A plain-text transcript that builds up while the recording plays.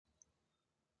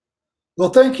Well,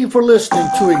 thank you for listening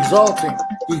to Exalting,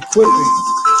 Equipping,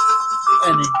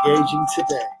 and Engaging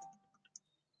Today.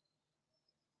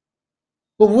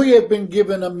 Well, we have been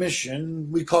given a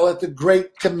mission. We call it the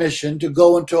Great Commission, to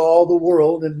go into all the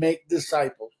world and make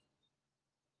disciples.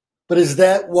 But is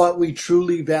that what we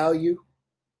truly value?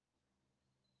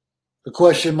 The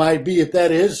question might be, if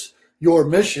that is your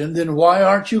mission, then why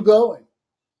aren't you going?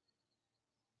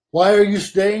 Why are you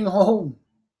staying home?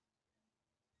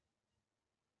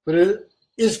 But it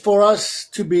is for us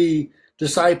to be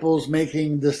disciples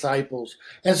making disciples.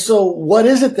 And so what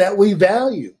is it that we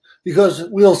value? Because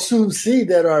we'll soon see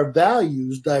that our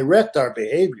values direct our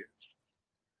behavior.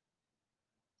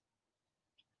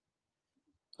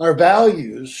 Our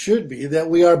values should be that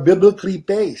we are biblically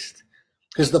based,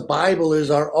 because the Bible is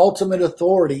our ultimate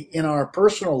authority in our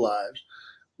personal lives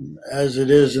as it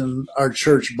is in our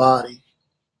church body.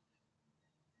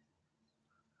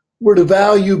 We're to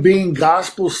value being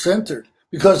gospel-centered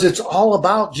because it's all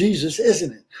about Jesus,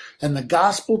 isn't it? And the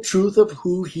gospel truth of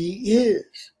who he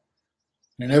is.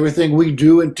 In everything we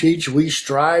do and teach, we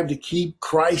strive to keep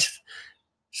Christ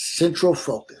central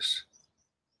focus.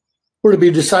 We're to be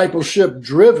discipleship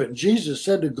driven. Jesus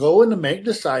said to go and to make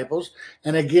disciples.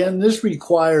 And again, this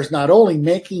requires not only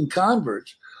making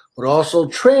converts, but also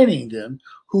training them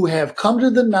who have come to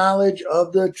the knowledge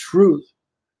of the truth,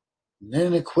 and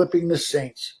then equipping the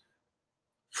saints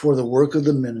for the work of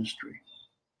the ministry.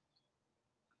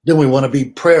 Then we want to be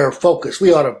prayer focused.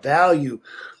 We ought to value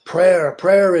prayer.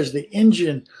 Prayer is the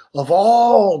engine of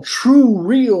all true,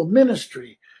 real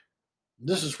ministry.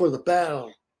 This is where the battle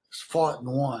is fought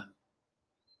and won.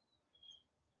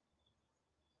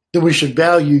 Then we should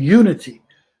value unity.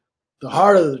 The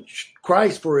heart of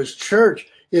Christ for his church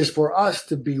is for us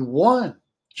to be one,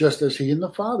 just as he and the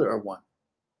Father are one.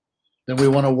 Then we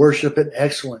want to worship in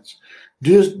excellence.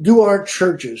 Do our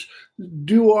churches,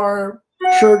 do our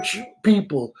church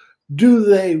people, do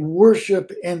they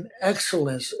worship in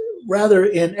excellence? Rather,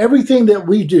 in everything that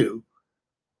we do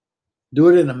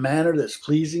it in a manner that's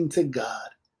pleasing to God.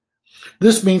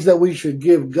 This means that we should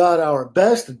give God our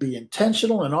best and be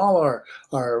intentional in all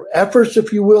our efforts,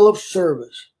 if you will, of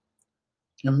service.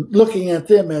 And looking at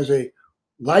them as a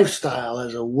lifestyle,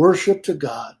 as a worship to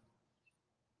God.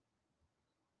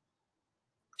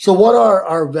 So what are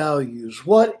our values?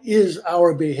 What is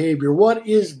our behavior? What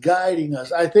is guiding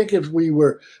us? I think if we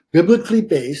were biblically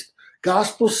based,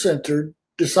 gospel-centered,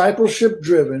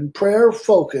 discipleship-driven,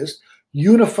 prayer-focused,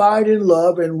 unified in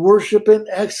love, and worship in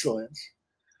excellence,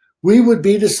 we would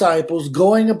be disciples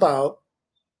going about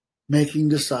making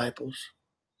disciples.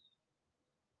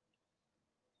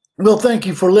 Well, thank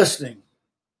you for listening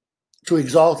to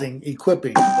Exalting,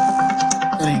 Equipping,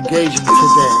 and Engaging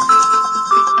Today.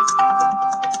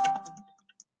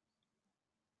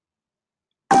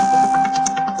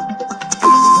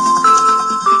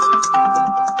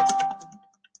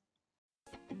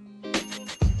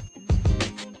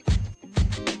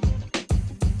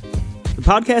 The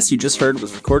podcast you just heard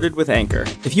was recorded with Anchor.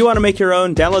 If you want to make your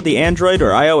own, download the Android or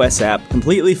iOS app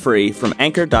completely free from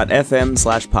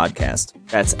anchor.fm/podcast.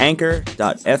 That's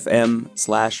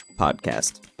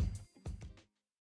anchor.fm/podcast.